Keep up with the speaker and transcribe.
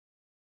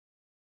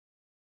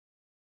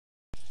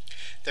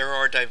There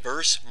are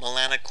diverse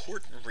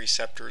melanocortin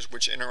receptors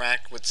which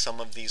interact with some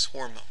of these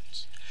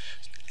hormones.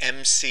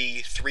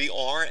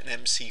 MC3R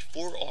and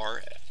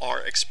MC4R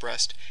are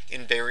expressed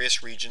in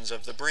various regions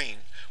of the brain,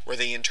 where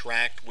they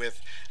interact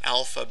with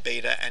alpha,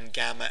 beta, and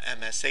gamma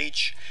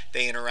MSH,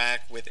 they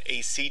interact with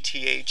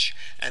ACTH,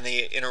 and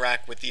they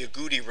interact with the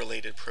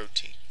agouti-related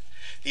protein.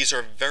 These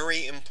are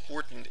very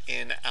important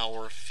in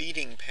our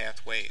feeding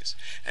pathways,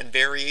 and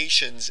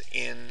variations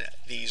in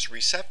these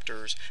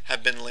receptors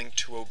have been linked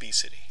to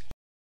obesity.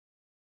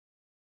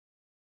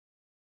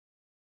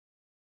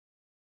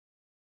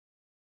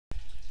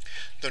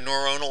 The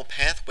neuronal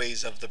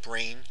pathways of the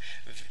brain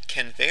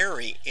can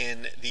vary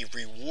in the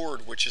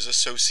reward which is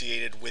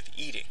associated with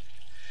eating.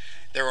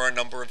 There are a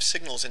number of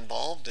signals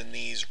involved in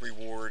these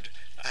reward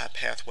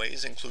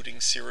pathways, including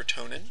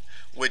serotonin,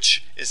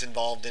 which is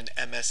involved in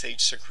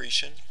MSH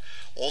secretion.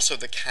 Also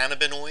the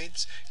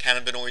cannabinoids.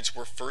 Cannabinoids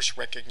were first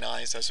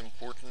recognized as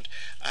important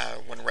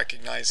when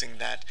recognizing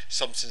that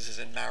substances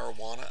in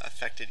marijuana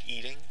affected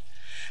eating.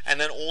 And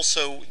then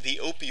also the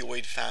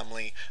opioid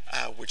family,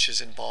 which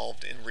is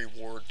involved in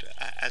reward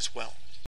as well.